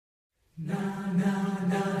Na na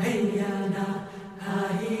na hey ya na ha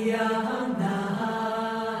ya na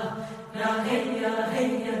na hey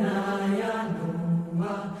ya na ya no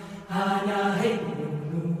wa ha na hey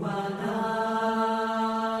no wa na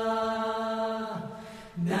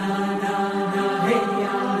na na na hey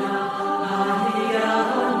ya na ha ya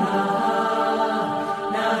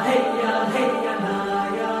na hey ya na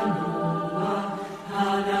ya no wa ha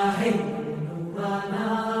na hey no wa na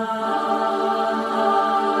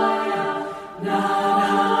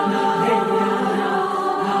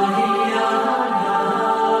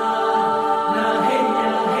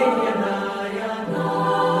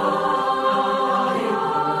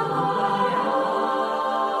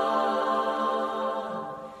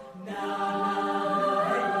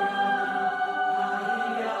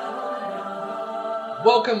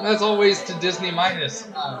Welcome, as always, to Disney Minus,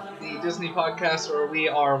 the Disney podcast where we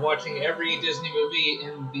are watching every Disney movie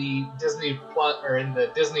in the Disney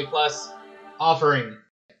Plus offering.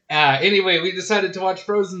 Anyway, we decided to watch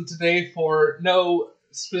Frozen today for no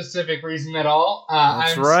specific reason at all.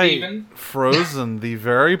 That's I'm right. Steven. Frozen, the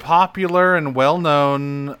very popular and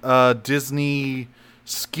well-known Disney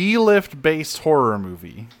ski lift-based horror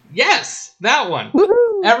movie. Yes, that one.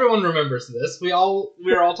 Woohoo! Everyone remembers this. We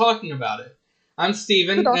were all talking about it. I'm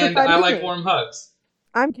Steven, Good and author, I like Disney. warm hugs.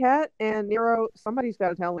 I'm Kat, and Nero, somebody's got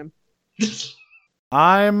to tell him.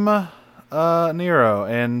 I'm Nero,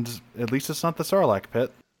 and at least it's not the Sarlacc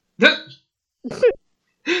pit.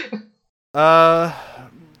 I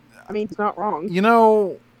mean, he's not wrong. You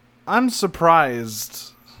know, I'm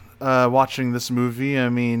surprised watching this movie. I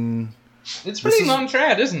mean, It's pretty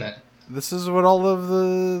non-trad, isn't it? this is what all of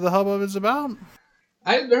the hubbub is about.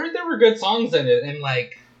 I heard there were good songs in it, and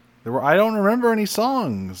like I don't remember any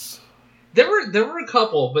songs. there were a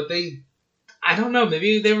couple, but I don't know,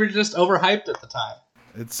 maybe they were just overhyped at the time.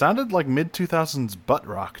 It sounded like mid-2000s butt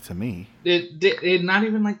rock to me. It not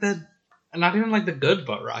even like the good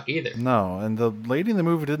butt rock either. No, and the lady in the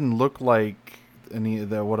movie didn't look like any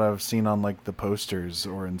of what I've seen on like the posters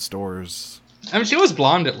or in stores. I mean, she was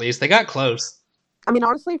blonde at least. They got close. I mean,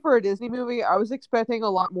 honestly, for a Disney movie, I was expecting a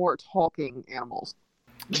lot more talking animals.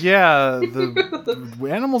 Yeah, the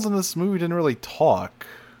animals in this movie didn't really talk.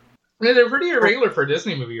 I mean, they're pretty irregular for a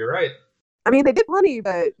Disney movie. You're right. I mean, they did plenty,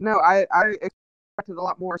 but no, I expected a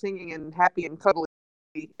lot more singing and happy and cuddly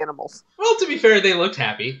animals. Well, to be fair, they looked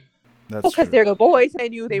happy. That's Well, because true. they're the boys, and I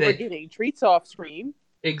knew they were They- getting treats off screen.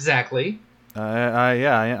 Exactly.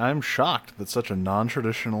 I'm shocked that such a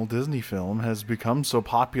non-traditional Disney film has become so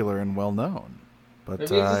popular and well known. But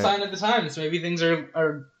Maybe it's a sign of the times. Maybe things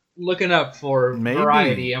are looking up for Maybe.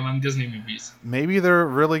 variety among Disney movies. maybe they're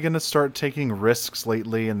really gonna start taking risks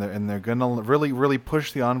lately, and they're gonna really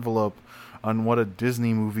push the envelope on what a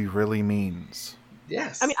Disney movie really means.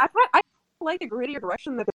 Yes. I mean, I like the grittier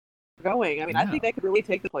direction that they're going. I mean, I Yeah. think they could really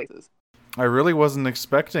take the places. I really wasn't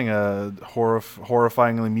expecting a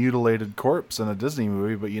horrifyingly mutilated corpse in a Disney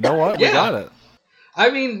movie, but you know what? We Yeah. got it. I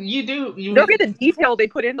mean, you Look at the detail they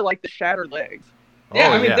put into like the shattered legs. Yeah,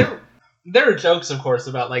 Oh, I mean, there are jokes, of course,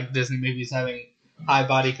 about like Disney movies having high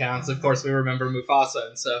body counts. Of course, we remember Mufasa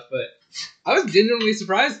and stuff, but I was genuinely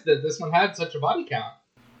surprised that this one had such a body count.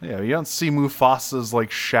 Yeah, you don't see Mufasa's like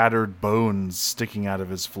shattered bones sticking out of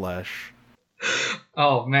his flesh.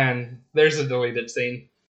 Oh man, there's a deleted scene.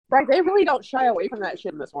 Right, they really don't shy away from that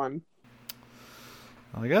shit in this one.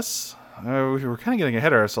 I guess we're kind of getting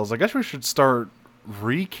ahead of ourselves. I guess we should start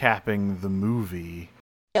recapping the movie.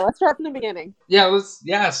 Yeah, let's start from the beginning.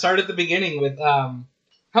 Yeah, start at the beginning with how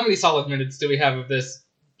many solid minutes do we have of this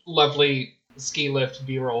lovely ski lift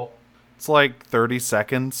B-roll? It's like 30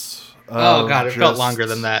 seconds. Oh god, it felt just- longer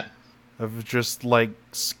than that. Of just like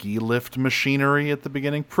ski lift machinery at the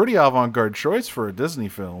beginning. Pretty avant-garde choice for a Disney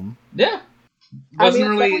film. Yeah, I wasn't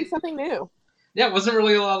mean, it's really. definitely something new. Yeah, it wasn't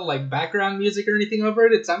really a lot of like background music or anything over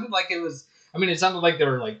it. It sounded like it was. I mean, it sounded like they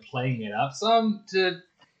were like playing it up some to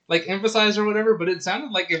like emphasize or whatever, but it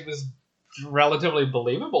sounded like it was relatively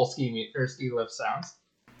believable ski lift sounds.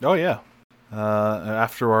 Oh yeah.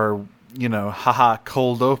 After our, haha,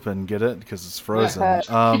 cold open, get it? Because it's Frozen.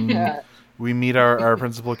 Yeah. We meet our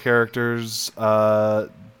principal characters,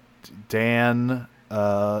 Dan,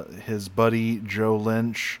 his buddy Joe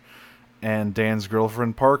Lynch, and Dan's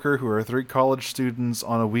girlfriend Parker, who are 3 college students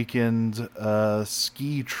on a weekend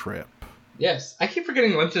ski trip. Yes, I keep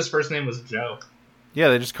forgetting Lynch's first name was Joe. Yeah,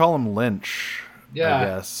 they just call him Lynch, Yeah. I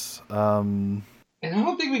guess. And I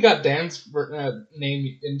don't think we got Dan's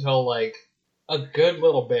name until like a good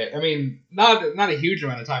little bit. I mean, not a huge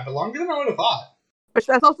amount of time, but longer than I would have thought. Which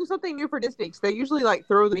that's also something new for Disney, 'cause they usually like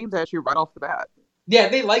throw the names at you right off the bat. Yeah,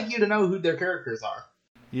 they like you to know who their characters are.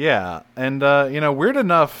 Yeah, and weird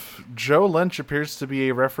enough, Joe Lynch appears to be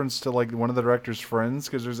a reference to like one of the director's friends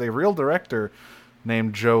because there's a real director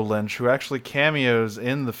named Joe Lynch who actually cameos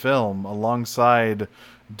in the film alongside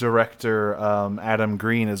director Adam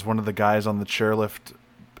Green as one of the guys on the chairlift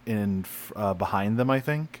in behind them, I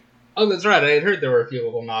think. Oh, that's right. I had heard there were a few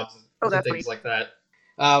little nods and that's things funny. like that.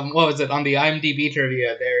 What was it? On the IMDb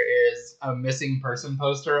trivia, there is a missing person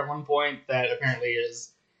poster at one point that apparently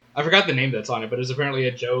is... I forgot the name that's on it, but it's apparently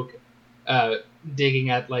a joke digging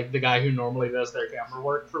at like the guy who normally does their camera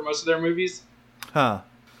work for most of their movies. Huh.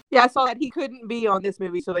 Yeah, I saw that he couldn't be on this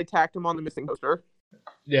movie, so they tacked him on the missing poster.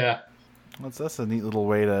 Yeah. That's a neat little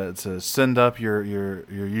way to send up your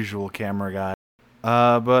usual camera guy.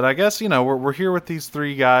 But I guess, we're here with these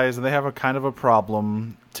three guys, and they have a kind of a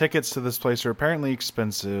problem. Tickets to this place are apparently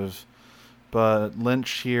expensive, but Lynch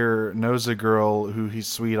here knows a girl who he's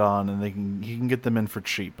sweet on, and he can get them in for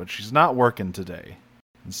cheap, but she's not working today.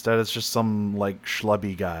 Instead, it's just some, like,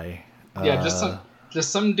 schlubby guy. Yeah,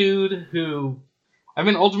 just some dude who,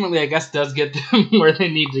 ultimately, I guess, does get them where they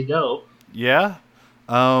need to go. Yeah.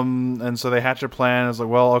 And so they hatch a plan. It's like,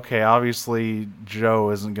 well, okay, obviously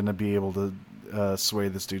Joe isn't going to be able to sway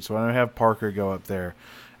this dude, so I'm going to have Parker go up there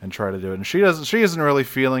and try to do it. And she isn't really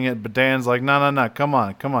feeling it, but Dan's like, no, come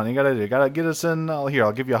on, you gotta get us in. Here,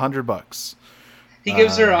 I'll give you $100. He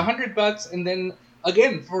gives her $100, and then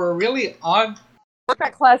again for a really odd. Look at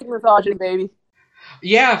that classic misogyny, baby.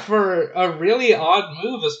 Yeah, for a really odd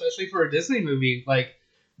move, especially for a Disney movie, like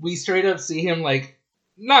we straight up see him like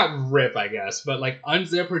not rip, I guess, but like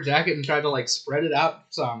unzip her jacket and try to like spread it out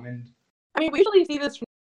some. And we usually see this from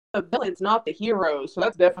the villains, not the heroes, so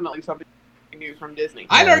that's definitely something new from Disney.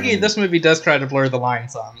 I'd argue this movie does try to blur the line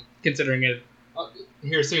some, considering it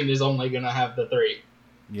here soon is only gonna have the three.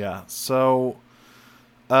 Yeah, so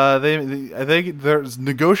there's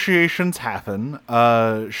negotiations happen.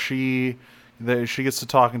 She gets to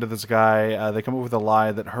talking to this guy. They come up with a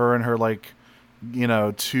lie that her and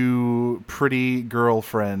her two pretty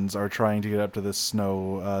girlfriends are trying to get up to this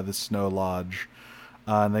snow lodge.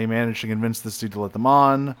 And they manage to convince this dude to let them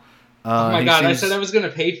on. Oh my god, I said I was going to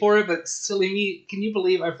pay for it, but silly me, can you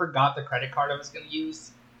believe I forgot the credit card I was going to use?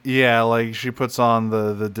 Yeah, like she puts on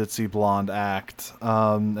the ditzy blonde act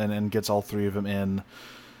and gets all three of them in.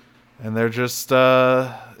 And they're just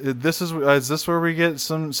is this where we get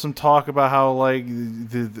some talk about how like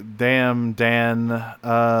the damn Daniel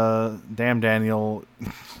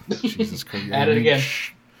Jesus Christ. At it again.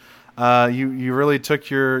 You really took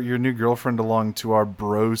your new girlfriend along to our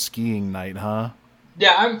bro skiing night, huh?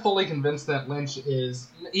 Yeah, I'm fully convinced that Lynch is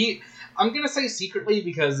I'm going to say secretly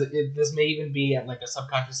because this may even be at like a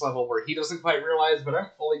subconscious level where he doesn't quite realize, but I'm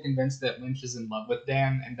fully convinced that Lynch is in love with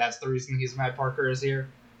Dan, and that's the reason he's mad Parker is here.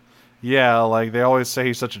 Yeah, like they always say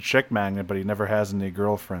he's such a chick magnet, but he never has any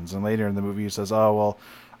girlfriends. And later in the movie he says, oh, well,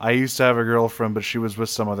 I used to have a girlfriend, but she was with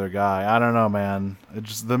some other guy. I don't know, man.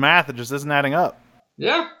 The math just isn't adding up.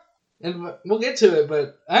 Yeah, and we'll get to it,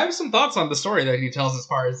 but I have some thoughts on the story that he tells as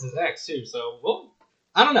far as his ex, too. So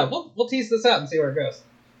I don't know. We'll tease this out and see where it goes.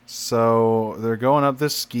 So they're going up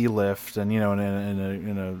this ski lift, and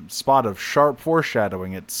in a spot of sharp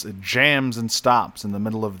foreshadowing, it jams and stops in the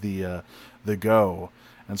middle of the go.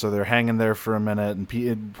 And so they're hanging there for a minute,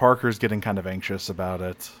 and Parker's getting kind of anxious about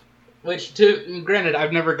it. Which, granted,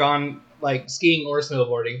 I've never gone like skiing or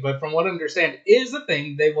snowboarding, but from what I understand, is a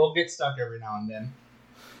thing. They will get stuck every now and then.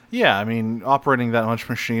 Yeah, operating that much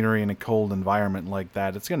machinery in a cold environment like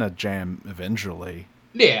that, it's gonna jam eventually.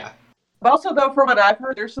 Yeah. But also, though, from what I've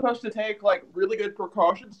heard, they're supposed to take like really good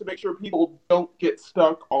precautions to make sure people don't get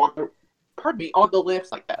stuck on the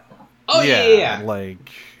lifts like that. Oh yeah.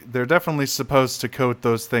 Like they're definitely supposed to coat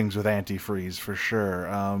those things with antifreeze for sure.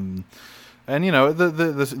 And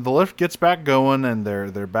the lift gets back going, and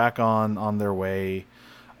they're back on their way.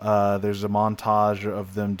 There's a montage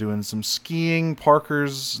of them doing some skiing.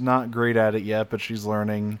 Parker's not great at it yet, but she's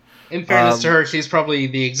learning. In fairness to her, she's probably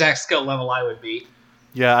the exact skill level I would be.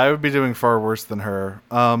 Yeah, I would be doing far worse than her.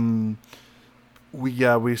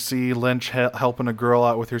 We see Lynch helping a girl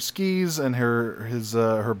out with her skis, and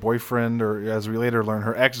her boyfriend, or as we later learn,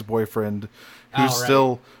 her ex-boyfriend, who's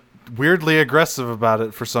still weirdly aggressive about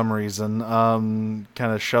it for some reason, kind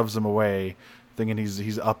of shoves him away, thinking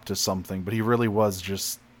he's up to something, but he really was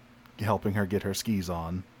just helping her get her skis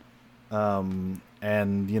on. We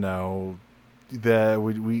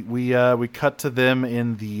cut to them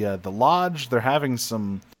in the lodge. They're having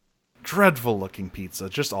some dreadful looking pizza,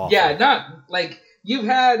 just awful. Yeah, not like you've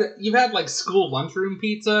had like school lunchroom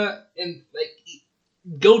pizza, and like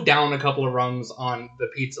go down a couple of rungs on the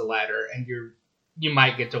pizza ladder, and you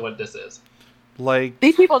might get to what this is. Like,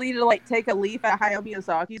 These people need to like take a leaf at Hayao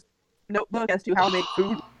Miyazaki's notebook as to how to make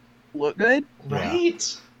food look good.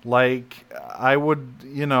 Right? like I would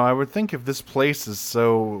think if this place is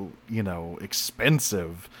so,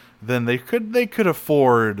 expensive, then they could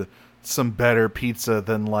afford some better pizza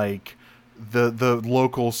than like the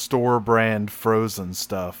local store brand frozen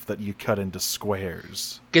stuff that you cut into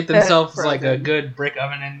squares. Get themselves like a Frozen. good brick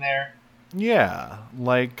oven in there. Yeah,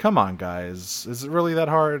 like, come on, guys. Is it really that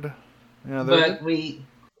hard? But we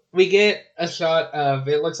get a shot of,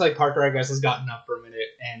 it looks like Parker, I guess, has gotten up for a minute,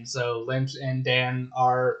 and so Lynch and Dan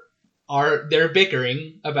they're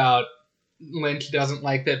bickering about Lynch doesn't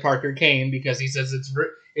like that Parker came because he says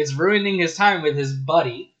it's ruining his time with his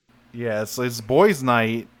buddy. Yeah, it's boys'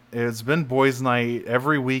 night. It's been boys' night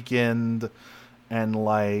every weekend, and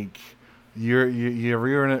like you're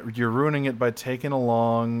ruining it by taking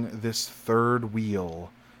along this third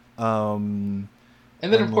wheel. And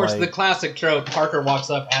then, of And, course, like- the classic trope, Parker walks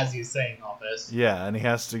up as he's saying all this. Yeah, and he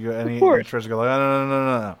has to go, and he course. tries to go like,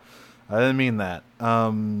 no, I didn't mean that.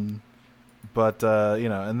 But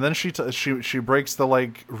and then she breaks the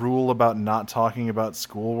like rule about not talking about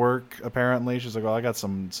schoolwork. Apparently, she's like, well, I got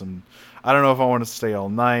some. I don't know if I want to stay all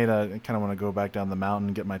night. I kind of want to go back down the mountain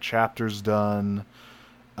and get my chapters done.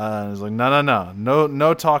 And he's like,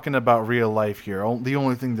 no talking about real life here. The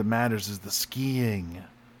only thing that matters is the skiing.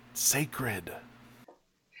 It's sacred.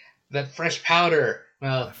 That fresh powder.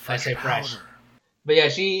 Well, I Fresh say fresh. powder. But yeah,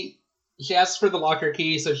 she asks for the locker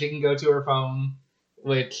key so she can go to her phone,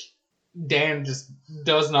 which Dan just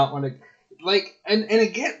does not want to. Like, and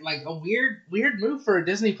again, like a weird move for a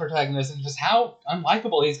Disney protagonist, and just how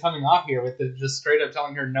unlikable he's coming off here with just straight up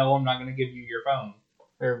telling her, no, I'm not going to give you your phone.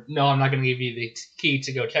 Or, no, I'm not going to give you the key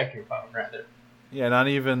to go check your phone, rather. Yeah, not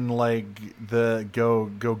even like the go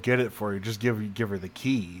get it for you. Just give her the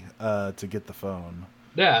key to get the phone.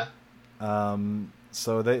 Yeah.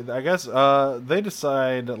 So I guess they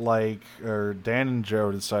decide, like, or Dan and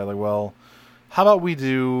Joe decide, like, well, how about we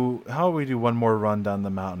do one more run down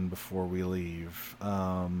the mountain before we leave?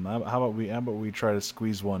 How about we try to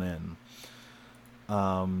squeeze one in?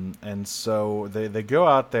 And so they go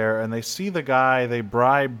out there and they see the guy they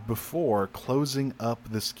bribed before closing up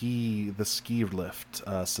the ski lift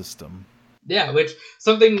system. Yeah, which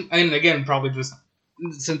something, and again, probably just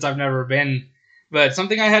since I've never been, but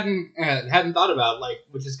something I hadn't thought about, like,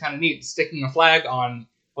 which is kind of neat, sticking a flag on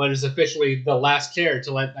what is officially the last chair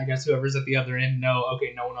to let, I guess, whoever's at the other end know,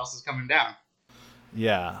 okay, no one else is coming down.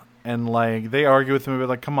 Yeah, and like they argue with him, but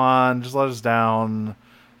like, come on, just let us down.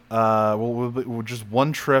 We'll just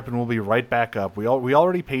one trip and we'll be right back up. We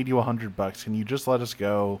already paid you $100. Can you just let us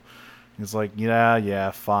go? He's like,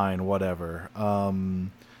 yeah, fine, whatever.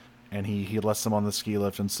 And he lets them on the ski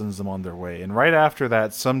lift and sends them on their way. And right after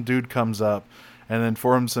that, some dude comes up and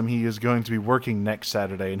informs him he is going to be working next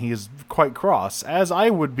Saturday, and he is quite cross, as I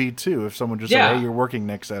would be too if someone just said, hey, you're working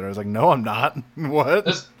next Saturday. I was like, no, I'm not.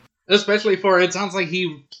 What? Especially for, it sounds like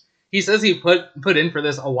he says he put in for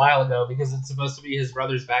this a while ago because it's supposed to be his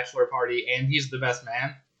brother's bachelor party, and he's the best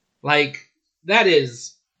man. Like, that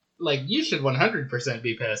is, like, you should 100%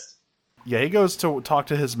 be pissed. Yeah, he goes to talk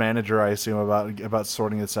to his manager, I assume, about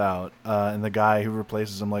sorting this out. And the guy who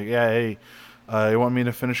replaces him, like, yeah, hey, you want me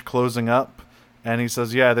to finish closing up? And he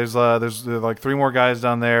says, yeah, there's like 3 more guys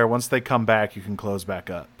down there. Once they come back, you can close back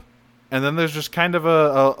up. And then there's just kind of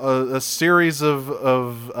a series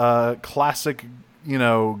of classic,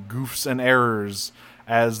 goofs and errors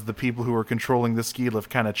as the people who are controlling the ski lift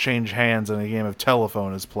kind of change hands and a game of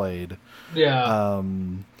telephone is played. Yeah.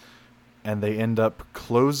 And they end up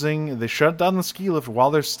closing. They shut down the ski lift while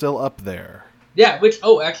they're still up there. Yeah, which,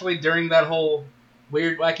 actually, during that whole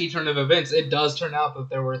weird, wacky turn of events, it does turn out that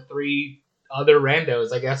there were 3 other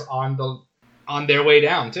randos, I guess, on their way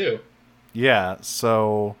down, too. Yeah,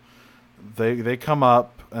 so they come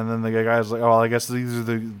up, and then the guy's like, oh, I guess these are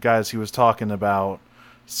the guys he was talking about.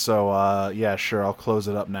 So, yeah, sure, I'll close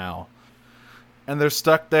it up now. And they're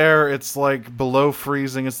stuck there. It's like below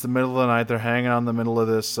freezing. It's the middle of the night. They're hanging on the middle of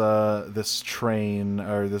this train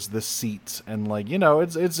or this seat, and like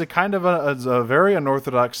it's a kind of a very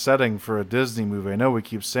unorthodox setting for a Disney movie. I know we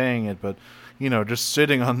keep saying it, but just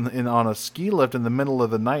sitting on a ski lift in the middle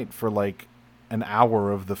of the night for like an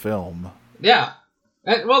hour of the film. Yeah.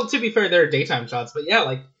 Well, to be fair, there are daytime shots, but yeah,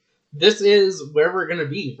 like this is where we're gonna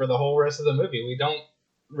be for the whole rest of the movie. We don't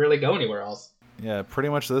really go anywhere else. Yeah, pretty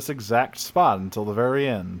much this exact spot until the very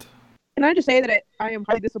end. Can I just say that I am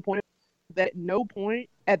highly disappointed that at no point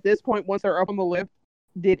at this point, once they're up on the lift,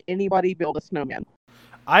 did anybody build a snowman.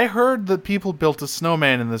 I heard that people built a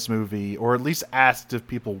snowman in this movie, or at least asked if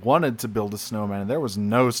people wanted to build a snowman, and there was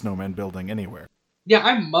no snowman building anywhere. Yeah,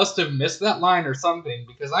 I must have missed that line or something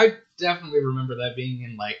because I definitely remember that being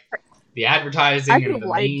in like the advertising I've been and the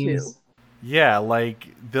lied memes. to. Yeah, like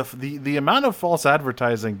the amount of false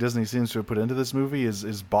advertising Disney seems to have put into this movie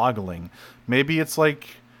is boggling. Maybe it's like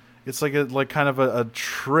a kind of a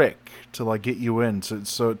trick to like get you in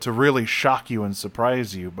to really shock you and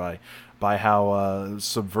surprise you by how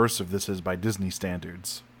subversive this is by Disney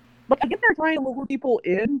standards. Like, I get they're trying to lure people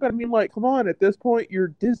in, but I mean, like, come on, at this point, you're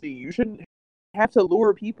Disney. You shouldn't have to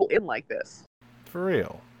lure people in like this. For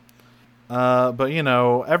real. But you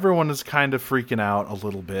know, everyone is kind of freaking out a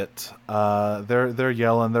little bit. They're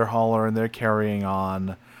yelling, they're hollering, they're carrying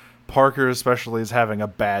on. Parker especially is having a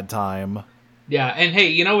bad time. Yeah, and hey,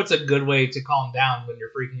 you know what's a good way to calm down when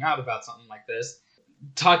you're freaking out about something like this?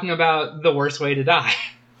 Talking about the worst way to die.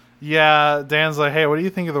 Yeah, Dan's like, hey, what do you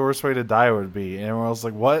think of the worst way to die would be? And everyone else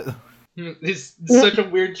like, what? It's such a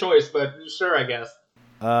weird choice, but sure, I guess.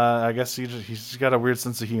 I guess he's just got a weird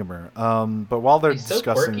sense of humor. But while they're He's so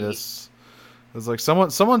discussing quirky. this, it's like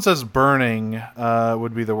someone says burning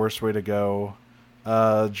would be the worst way to go.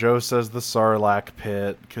 Joe says the Sarlacc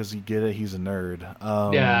pit because you get it, he's a nerd.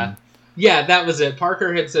 Yeah, that was it.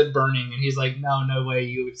 Parker had said burning, and he's like, no way,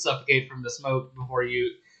 you would suffocate from the smoke before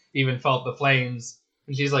you even felt the flames.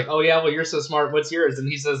 And she's like, oh yeah, well, you're so smart, what's yours? And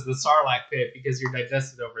he says the Sarlacc pit because you're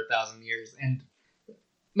digested over 1,000 years. And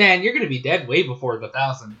man, you're going to be dead way before the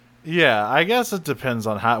 1,000. Yeah, I guess it depends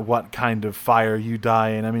on what kind of fire you die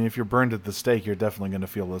in. I mean, if you're burned at the stake, you're definitely going to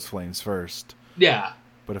feel those flames first. Yeah.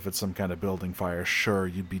 But if it's some kind of building fire, sure,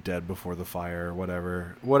 you'd be dead before the fire,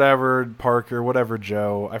 whatever, Parker, whatever,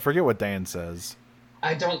 Joe. I forget what Dan says.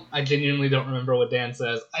 I genuinely don't remember what Dan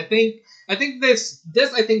says. I think this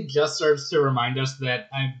I think just serves to remind us that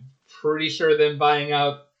I'm pretty sure them buying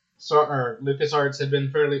out LucasArts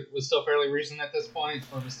was still fairly recent at this point,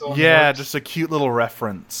 or was still in the works. Just a cute little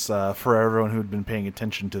reference for everyone who'd been paying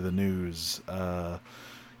attention to the news.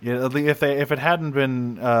 If it hadn't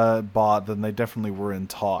been bought, then they definitely were in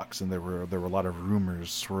talks, and there were a lot of rumors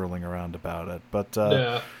swirling around about it. But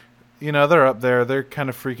they're up there, they're kind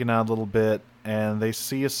of freaking out a little bit, and they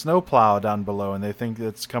see a snowplow down below, and they think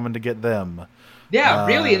it's coming to get them. Yeah,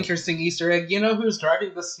 really interesting Easter egg. You know who's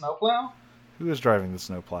driving the snowplow? Who is driving the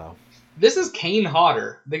snowplow? This is Kane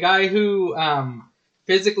Hodder, the guy who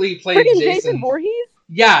physically played Freaking Jason. Jason Voorhees?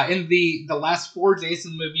 Yeah, in the last 4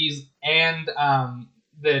 Jason movies and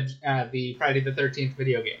the Friday the 13th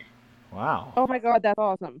video game. Wow. Oh my god, that's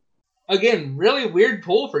awesome. Again, really weird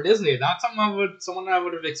pull for Disney. Not someone I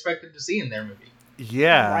would have expected to see in their movie.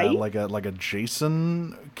 Yeah, right? like a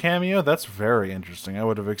Jason cameo. That's very interesting. I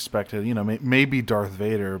would have expected, maybe Darth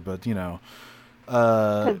Vader, but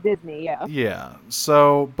Because Disney, yeah. Yeah.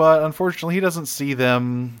 So, but unfortunately, he doesn't see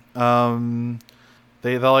them.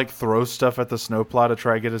 They like throw stuff at the snowplow to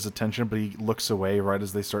try to get his attention, but he looks away right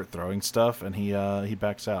as they start throwing stuff, and he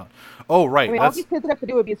backs out. Oh, right. I mean, all these kids have to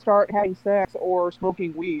do would be start having sex or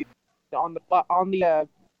smoking weed on the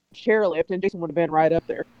chairlift, and Jason would have been right up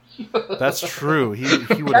there. That's true. He would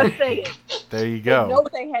Just have. saying. There you They know go.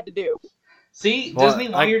 what they had to do. See, Well, Disney,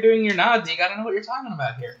 while you're doing your nods, you gotta know what you're talking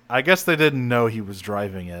about here. I guess they didn't know he was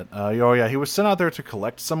driving it. He was sent out there to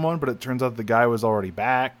collect someone, but it turns out the guy was already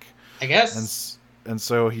back. I guess. And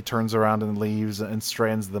so he turns around and leaves and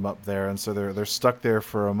strands them up there, and so they're stuck there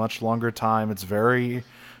for a much longer time. It's very,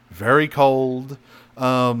 very cold,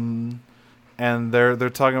 and they're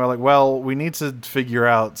talking about like, well, we need to figure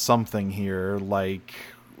out something here. Like,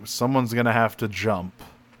 someone's gonna have to jump,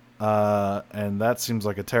 and that seems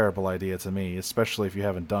like a terrible idea to me, especially if you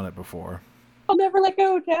haven't done it before. I'll never let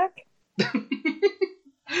go, Jack.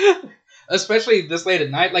 Especially this late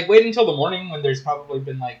at night. Like, wait until the morning when there's probably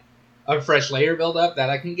been like a fresh layer buildup that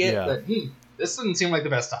I can get. Yeah. But this doesn't seem like the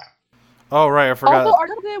best time. Oh, right, I forgot. Also, are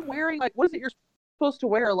they wearing, like, what is it you're supposed to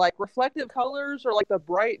wear? Like, reflective colors or, like, the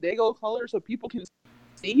bright Dago colors so people can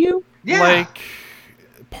see you? Yeah. Like,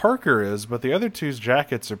 Parker is, but the other two's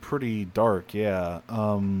jackets are pretty dark, yeah.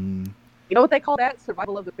 You know what they call that?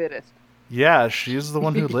 Survival of the fittest. Yeah, she's the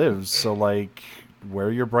one who lives, so, like, wear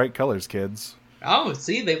your bright colors, kids. Oh,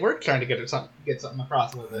 see, they were trying to get something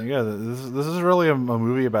across with it. Yeah, this is really a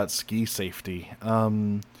movie about ski safety. Are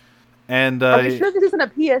you sure this isn't a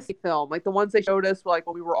PSA film, like the ones they showed us like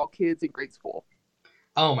when we were all kids in grade school?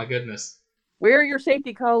 Oh my goodness. Wear your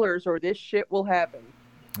safety colors or this shit will happen.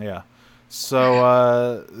 Yeah.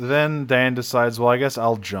 So then Dan decides, well, I guess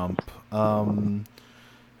I'll jump.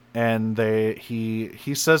 And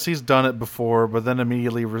he says he's done it before, but then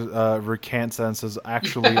immediately recants that and says,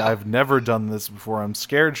 actually, I've never done this before. I'm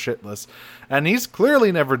scared shitless. And he's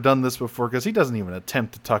clearly never done this before because he doesn't even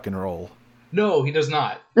attempt to tuck and roll. No, he does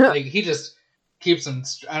not. Like, he just keeps them.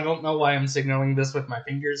 I don't know why I'm signaling this with my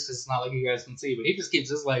fingers because it's not like you guys can see, but he just keeps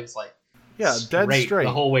his legs like dead straight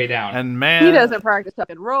the whole way down. And man, he doesn't practice tuck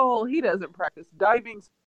and roll. He doesn't practice diving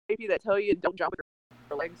safety that tell you don't jump with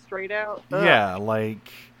your legs straight out. Ugh. Yeah,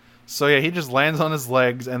 like, so yeah, he just lands on his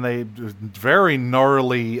legs, and they very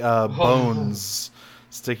gnarly bones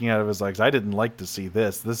sticking out of his legs. I didn't like to see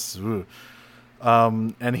this.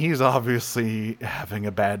 And he's obviously having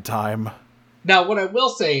a bad time. Now, what I will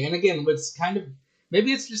say, and again, what's kind of,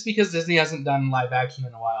 maybe it's just because Disney hasn't done live action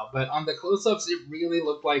in a while, but on the close-ups, it really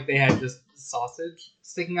looked like they had just sausage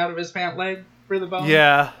sticking out of his pant leg for the bone.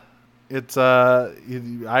 Yeah, it's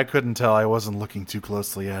I couldn't tell. I wasn't looking too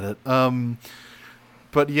closely at it.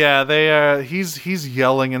 But yeah, he's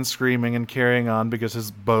yelling and screaming and carrying on because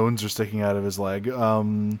his bones are sticking out of his leg.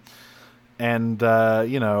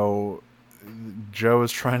 Joe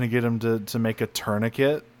is trying to get him to make a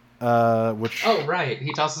tourniquet. Which oh right,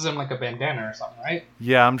 he tosses him like a bandana or something, right?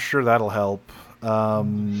 Yeah, I'm sure that'll help.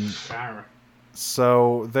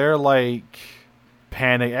 So they're like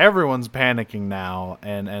panic. Everyone's panicking now,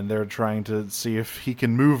 and they're trying to see if he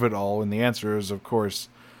can move at all. And the answer is, of course,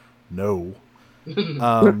 no.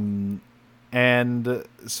 And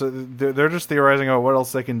so they're just theorizing about what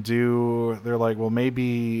else they can do. They're like, well,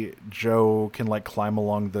 maybe Joe can like climb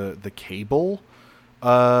along the cable.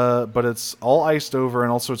 But it's all iced over,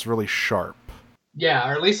 and also it's really sharp. Yeah,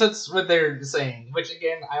 or at least that's what they're saying. Which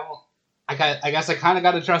again, I guess I kind of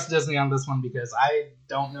got to trust Disney on this one because I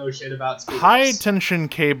don't know shit about speakers. High tension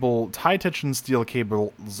steel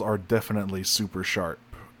cables are definitely super sharp.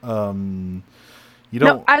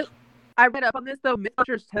 I read up on this though.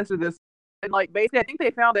 Mythbusters tested this, and like basically, I think they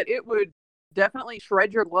found that it would definitely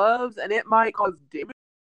shred your gloves, and it might cause damage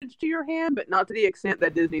to your hand, but not to the extent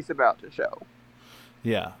that Disney's about to show.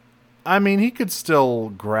 Yeah. I mean, he could still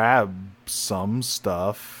grab some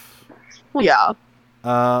stuff. Yeah.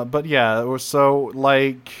 But yeah, so,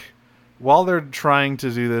 like, while they're trying to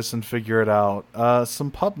do this and figure it out,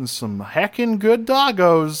 some heckin' good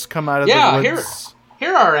doggos come out of the woods.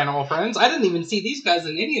 Here are our animal friends. I didn't even see these guys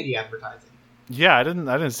in any of the advertising. Yeah, I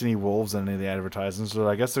didn't see any wolves in any of the advertisements, but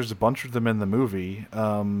I guess there's a bunch of them in the movie. They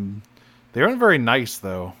aren't very nice,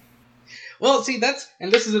 though. Well, see, this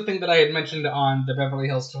is the thing that I had mentioned on the Beverly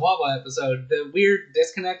Hills Chihuahua episode, the weird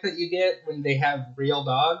disconnect that you get when they have real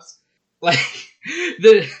dogs. Like,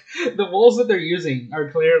 the wolves that they're using are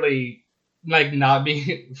clearly, like, not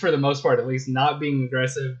being, for the most part at least, not being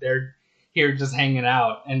aggressive. They're here just hanging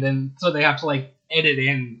out. And then, so they have to, like, edit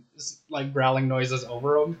in, like, growling noises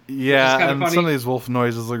over them. Yeah, and funny. Some of these wolf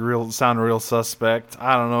noises sound real suspect.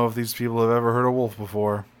 I don't know if these people have ever heard a wolf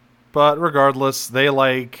before. But regardless, they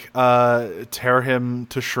tear him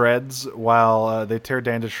to shreds while they tear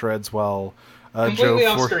Dan to shreds while completely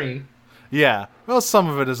off screen. Yeah, well, some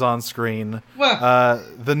of it is on screen. Well,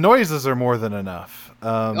 the noises are more than enough.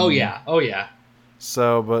 Oh yeah.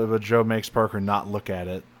 So, but Joe makes Parker not look at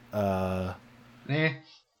it. Because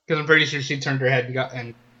I'm pretty sure she turned her head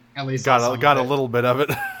and at least got a little bit of it.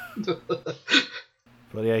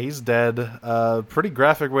 But yeah, he's dead. Pretty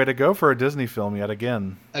graphic way to go for a Disney film yet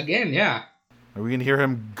again. Again, yeah. We can hear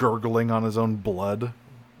him gurgling on his own blood.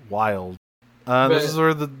 Wild. This is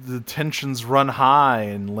where the tensions run high,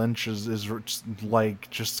 and Lynch is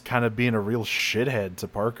just kind of being a real shithead to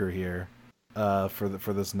Parker here for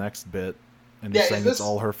this next bit, and just saying it's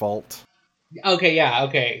all her fault.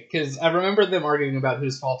 Okay. Because I remember them arguing about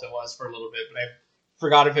whose fault it was for a little bit, but I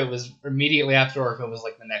forgot if it was immediately after or if it was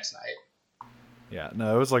like the next night. Yeah,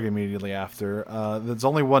 no, it was like immediately after. There's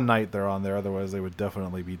only one night they're on there, otherwise they would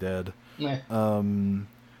definitely be dead. Yeah. And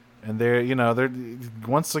they're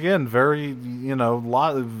once again very,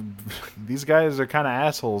 these guys are kind of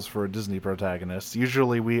assholes for a Disney protagonist.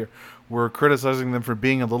 Usually we're criticizing them for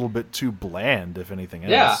being a little bit too bland, if anything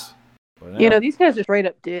else. Yeah. But, these guys are straight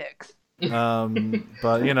up dicks. But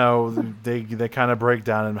they kind of break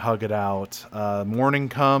down and hug it out. Morning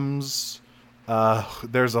comes.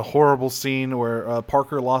 There's a horrible scene where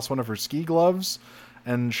Parker lost one of her ski gloves,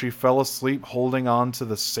 and she fell asleep holding on to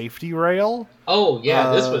the safety rail. Oh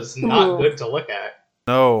yeah, this was not good to look at.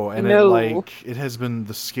 No, and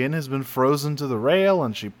the skin has been frozen to the rail,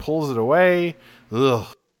 and she pulls it away. Ugh.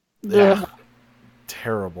 Yeah.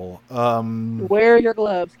 Terrible. Wear your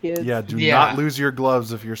gloves, kids. Yeah, do not lose your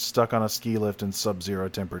gloves if you're stuck on a ski lift in sub-zero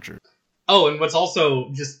temperature. Oh, and what's also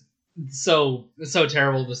just so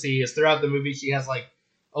terrible to see is throughout the movie she has like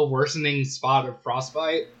a worsening spot of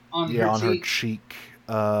frostbite on her cheek.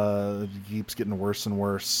 Keeps getting worse and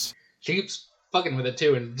worse. She keeps fucking with it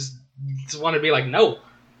too, and just want to be like, no.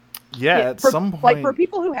 Yeah, at some point, like for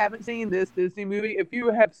people who haven't seen this Disney movie, if you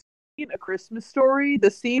have A Christmas Story, the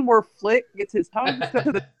scene where Flick gets his tongue stuck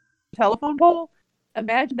to the telephone pole.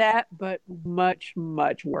 Imagine that, but much,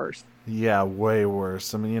 much worse. Yeah, way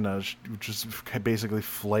worse. I mean, just basically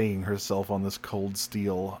flaying herself on this cold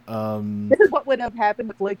steel. This is what would have happened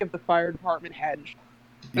to Flick if the fire department hadn't.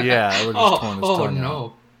 Yeah, it would have just torn his tongue out.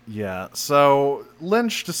 No. Yeah, so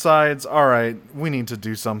Lynch decides, all right, we need to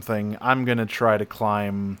do something. I'm gonna try to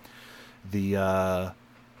climb the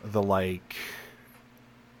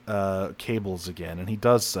cables again, and he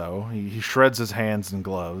does so. He shreds his hands and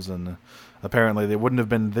gloves, and apparently they wouldn't have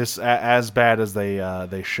been this as bad as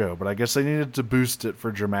they show. But I guess they needed to boost it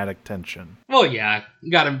for dramatic tension. Well, yeah,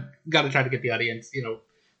 gotta try to get the audience,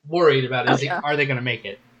 worried about are they gonna make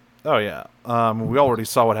it? Oh yeah, we already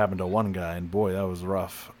saw what happened to one guy, and boy, that was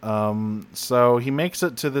rough. So he makes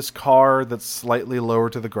it to this car that's slightly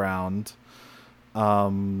lower to the ground,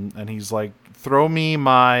 and he's like, "Throw me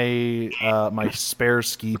my my spare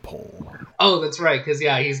ski pole." Oh, that's right, because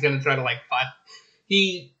he's gonna try to fight.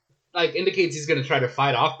 He indicates he's gonna try to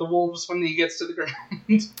fight off the wolves when he gets to the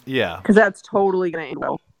ground. Yeah, because that's totally gonna end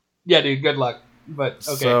well. Yeah, dude. Good luck. But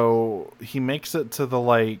okay. So he makes it to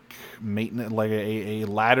the maintenance, a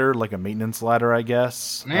ladder, like a maintenance ladder, I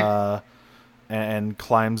guess, and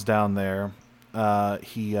climbs down there.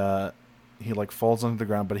 He falls onto the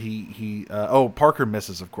ground, but Parker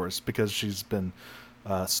misses, of course, because she's been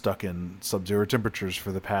stuck in sub-zero temperatures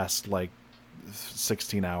for the past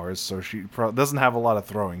 16 hours, so she doesn't have a lot of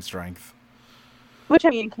throwing strength. Which, I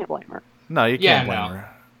mean, you can't blame her. No, you can't blame her.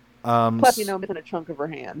 Plus, missing a chunk of her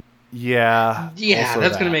hand. Yeah. Yeah,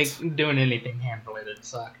 that's going to make doing anything hand-related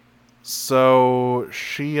suck. So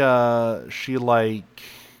she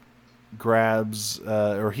grabs,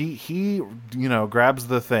 or he grabs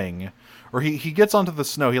the thing, or he gets onto the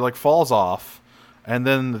snow, he falls off, and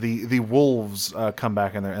then the wolves come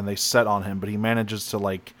back in there and they set on him, but he manages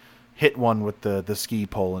to hit one with the ski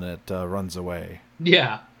pole and it runs away.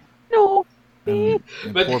 Yeah. No. And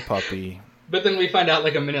poor puppy. But then we find out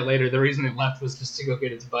a minute later the reason it left was just to go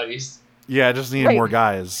get its buddies. Yeah, I just needed more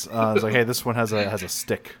guys. It's hey, this one has a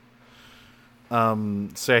stick.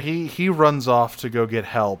 So he runs off to go get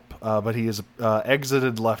help, but he is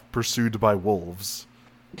exited left, pursued by wolves.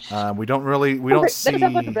 We don't see. That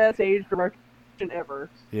sounds like the best age direction ever.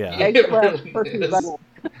 Yeah.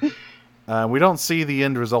 We don't see the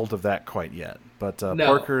end result of that quite yet, but No.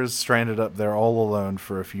 Parker is stranded up there all alone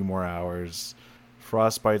for a few more hours.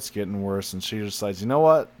 Frostbite's getting worse, and she decides, you know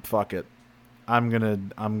what? Fuck it. I'm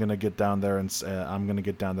gonna get down there, and I'm gonna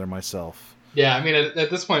get down there myself. Yeah, I mean, at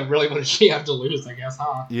this point, really, what does she have to lose? I guess,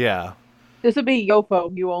 huh? Yeah. This would be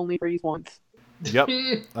Yofo. You only freeze once. Yep.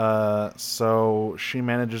 So she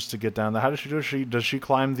manages to get down there. How does she do it? Does she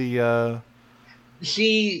climb the?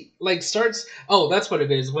 She starts. Oh, that's what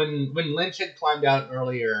it is. When Lynch had climbed out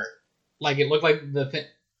earlier, it looked like the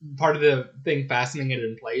part of the thing fastening it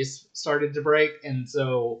in place started to break, and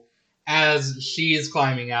so as she's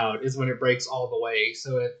climbing out is when it breaks all the way.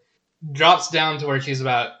 So it drops down to where she's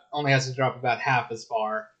only has to drop about half as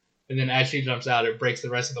far, and then as she jumps out, it breaks the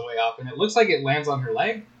rest of the way off, and it looks like it lands on her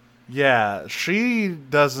leg. Yeah, she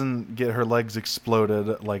doesn't get her legs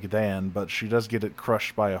exploded like Dan, but she does get it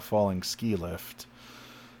crushed by a falling ski lift.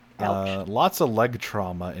 Lots of leg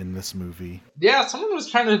trauma in this movie. Yeah, someone was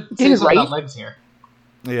trying to say something about legs here.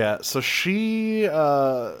 Yeah, so she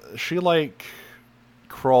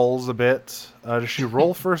crawls a bit. Does she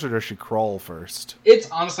roll first or does she crawl first? It's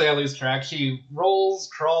honestly, I lose track. She rolls,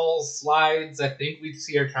 crawls, slides. I think we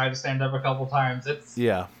see her try to stand up a couple times. It's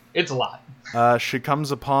a lot. She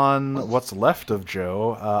comes upon what's left of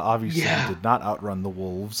Joe. Obviously, he did not outrun the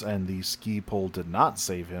wolves, and the ski pole did not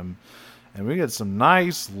save him. And we get some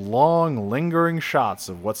nice, long, lingering shots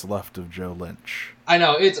of what's left of Joe Lynch. I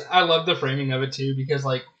know, I love the framing of it too, because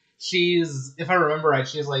she's, if I remember right,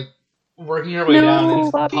 she's working her way down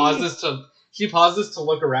and pauses to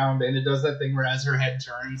look around, and it does that thing where as her head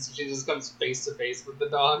turns, she just comes face to face with the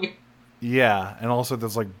dog. Yeah, and also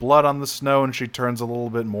there's blood on the snow, and she turns a little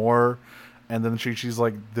bit more, and then she's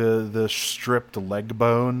the stripped leg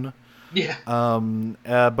bone. Yeah.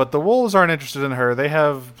 But the wolves aren't interested in her. They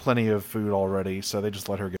have plenty of food already, so they just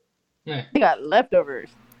let her go. Yeah. They got leftovers.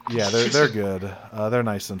 Yeah, they're good. They're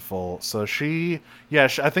nice and full. So I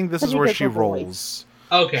think this is where she rolls.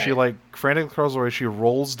 Okay. She frantically crawls away. She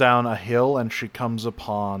rolls down a hill, and she comes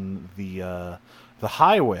upon the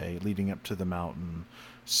highway leading up to the mountain.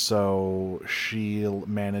 So she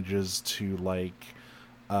manages to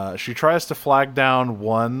she tries to flag down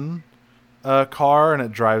one car, and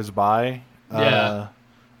it drives by. Yeah.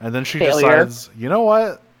 And then she decides, you know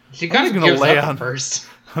what? She kind of gives up first.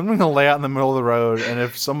 I'm gonna lay out in the middle of the road, and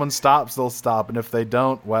if someone stops, they'll stop, and if they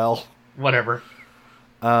don't, well, Whatever.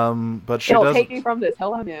 but she It'll does. take me from this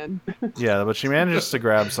hell I'm in. Yeah, but she manages to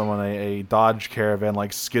grab someone. A Dodge Caravan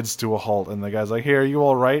like skids to a halt, and the guy's like, "Hey, are you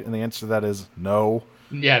all right?" And the answer to that is no.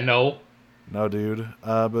 Yeah, no. No, dude.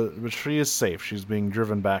 But she is safe. She's being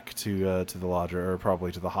driven back to the lodger, or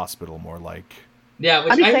probably to the hospital, more like. Yeah,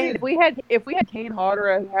 which I'm just I saying, did- if we had Kane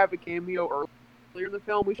Hodder have a cameo earlier in the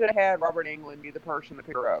film, we should have had Robert Englund be the person to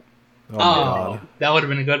pick her up. Oh my god. that would have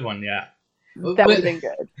been a good one, yeah. That would have been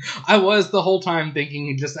good. I was the whole time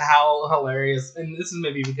thinking just how hilarious, and this is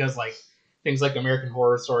maybe because like things like American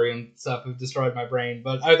Horror Story and stuff have destroyed my brain,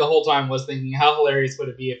 but I the whole time was thinking how hilarious would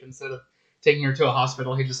it be if instead of taking her to a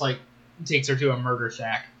hospital, he just like takes her to a murder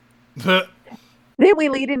shack. Then we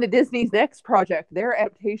lead into Disney's next project, their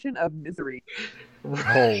adaptation of Misery.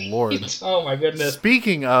 Oh lord. Oh my goodness.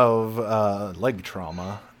 Speaking of leg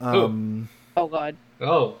trauma, Oh god.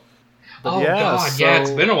 Oh. But Oh yeah, god, yeah, it's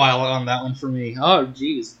so- been a while on that one for me. Oh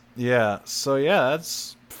jeez. yeah. So yeah,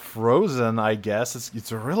 that's Frozen. I guess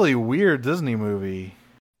it's a really weird Disney movie.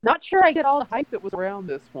 Not sure I get all the hype that was around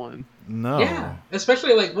this one. No. Yeah,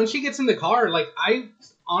 especially like when she gets in the car. Like I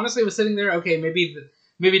honestly was sitting there. Okay, maybe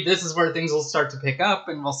this is where things will start to pick up,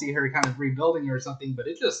 and we'll see her kind of rebuilding or something. But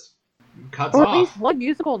it just cuts Or at off. least one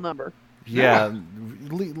musical number. Yeah.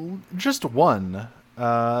 Just one.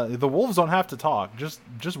 The wolves don't have to talk. Just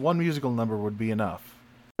one musical number would be enough.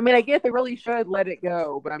 I mean, I guess they really should let it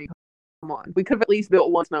go, but I mean, come on. We could have at least built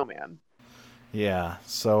one snowman. Yeah.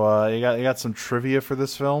 So you got some trivia for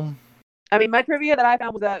this film? I mean, my trivia that I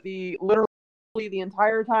found was that literally the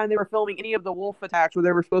entire time they were filming any of the wolf attacks where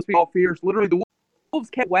they were supposed to be all fierce, literally the wolves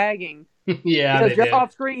kept wagging. Yeah, Because they just did.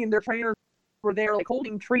 off screen, their trainers were there like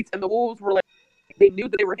holding treats, and the wolves were like, they knew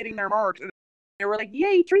that they were hitting their marks, and they were like,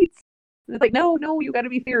 "Yay, treats!" And it's like, no, you got to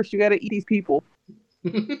be fierce. You got to eat these people.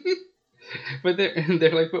 But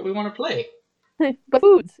they're like, but we want to play. But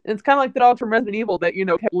foods. And it's kind of like the dogs from Resident Evil that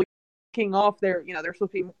kept licking off their. They're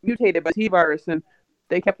supposed to be mutated by T-virus, and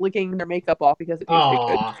they kept licking their makeup off because it tasted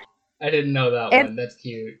good. Aw, I didn't know that And- one. That's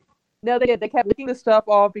cute. No, they did. They kept licking the stuff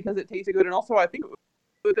off because it tasted good, and also I think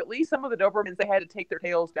with at least some of the Dobermans, they had to take their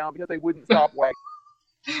tails down because they wouldn't stop wagging.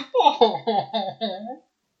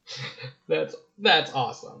 That's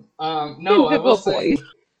awesome. No, I Good will little say, boys.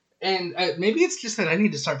 and maybe it's just that I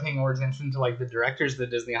need to start paying more attention to like the directors that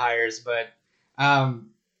Disney hires. But I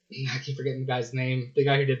keep forgetting the guy's name. The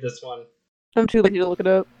guy who did this one. I'm too lazy to look it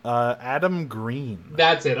up. Adam Green.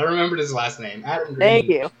 That's it. I remembered his last name. Adam Green. Thank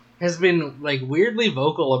you. Has been like weirdly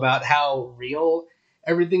vocal about how real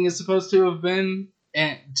everything is supposed to have been,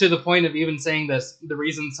 and to the point of even saying that the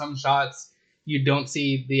reason some shots you don't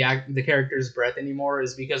see the character's breath anymore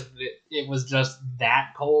is because it was just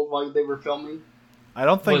that cold while they were filming. I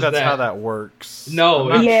don't think Was that's that- how that works. No,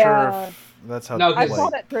 I'm not Yeah. sure if that's how. No, I Like-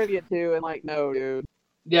 saw that trivia too, and like, no, dude.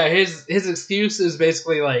 Yeah, his excuse is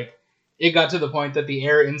basically like it got to the point that the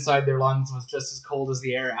air inside their lungs was just as cold as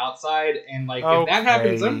the air outside, and like if that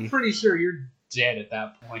happens, I'm Okay. pretty sure you're dead at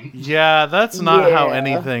that point. Yeah, that's not how Yeah.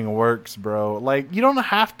 anything works, bro. Like, you don't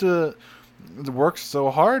have to work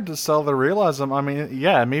so hard to sell the realism. I mean,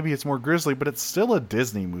 yeah, maybe it's more grisly, but it's still a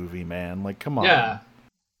Disney movie, man. Like, come on. Yeah.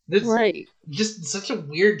 That's Right. just such a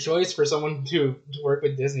weird choice for someone to work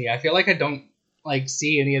with Disney. I feel like I don't like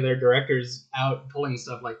see any of their directors out pulling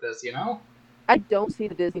stuff like this, you know? I don't see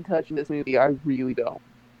the Disney touch in this movie. I really don't.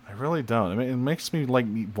 I really don't. I mean, it makes me like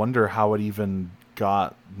wonder how it even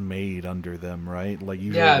got made under them, right? Like,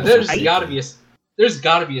 usually Yeah, it's there's just- got to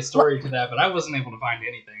be a story to that, but I wasn't able to find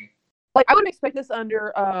anything. Like, I wouldn't expect this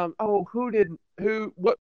under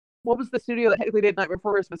what was the studio that technically did Nightmare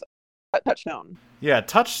Before Christmas? Touchstone. Yeah,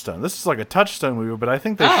 Touchstone. This is like a Touchstone movie, but I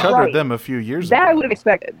think they Oh, shuttered right. them a few years That ago. I would have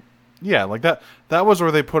expected. Yeah, like that was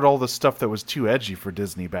where they put all the stuff that was too edgy for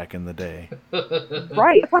Disney back in the day.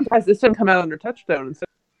 Right. I'm surprised this didn't come out under Touchstone. And so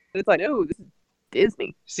it's like, oh, this is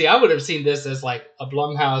Disney. See, I would have seen this as like a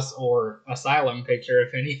Blumhouse or Asylum picture,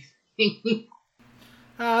 if anything.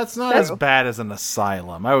 It's not That's- as bad as an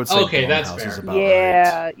Asylum. I would say Okay, that's Blumhouse fair. is about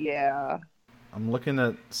right. Yeah. I'm looking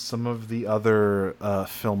at some of the other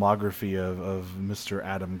filmography of Mr.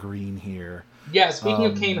 Adam Green here. Yeah, speaking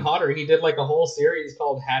of Um, Kane Hodder, he did like a whole series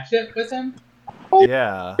called Hatchet with him. Oh.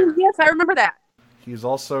 Yeah, Yes, I remember that. he's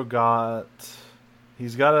also got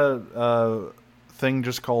a thing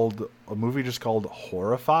just called a movie just called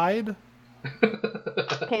Horrified.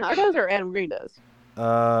 Kane Hodder does or Adam Green does?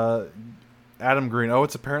 Adam Green. Oh,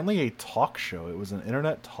 it's apparently a talk show. It was an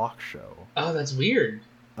internet talk show. Oh, that's weird.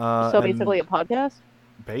 So And basically a podcast?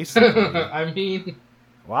 basically, I mean,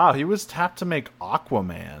 wow, he was tapped to make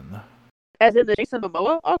Aquaman. As in the Jason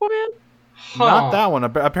Momoa Aquaman? Not that one.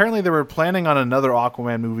 Apparently, they were planning on another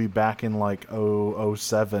Aquaman movie back in like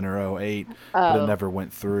 07 or 08, but it never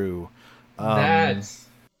went through.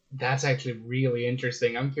 That's actually really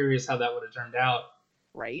interesting. I'm curious how that would have turned out.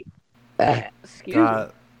 Right. Excuse me.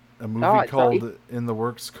 Got a movie in the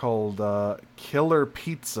works called Killer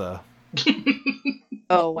Pizza.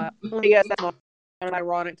 Oh wow. Yes, that's not an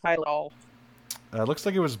ironic title at all. It looks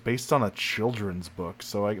like it was based on a children's book,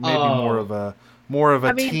 so maybe more of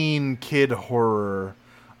a teen kid horror.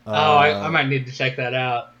 I might need to check that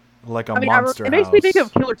out. Like a Monster House. It makes me think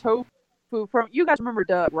of Killer Tofu from. You guys remember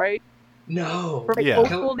Doug, right? No. From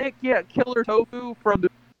Old Nick, Killer Tofu from.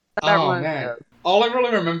 Man. All I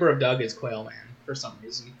really remember of Doug is Quail Man for some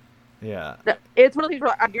reason. Yeah. It's one of these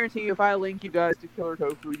where I guarantee you, if I link you guys to Killer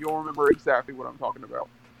Tofu, you'll remember exactly what I'm talking about.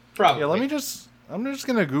 Probably. Yeah, I'm just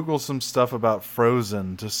gonna Google some stuff about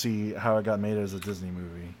Frozen to see how it got made as a Disney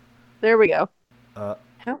movie. There we go. How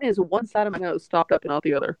is one side of my nose stopped up and not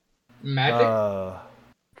the other? Magic?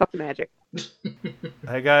 Fuck magic.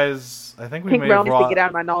 Hey guys, I think we Pink may have brownies to get out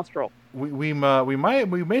of my nostril. we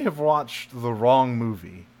may have watched the wrong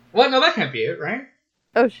movie. Well, no, that can't be it, right?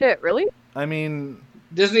 Oh shit, really? I mean,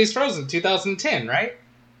 Disney's Frozen, 2010, right?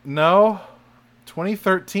 No,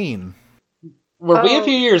 2013. Were we a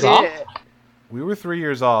few years off? We were 3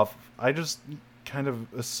 years off. I just kind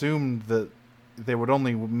of assumed that they would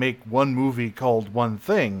only make one movie called One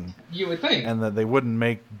Thing. You would think. And that they wouldn't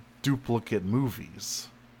make duplicate movies.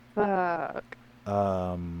 Fuck.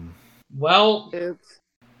 Well... Oops.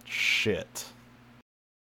 Shit.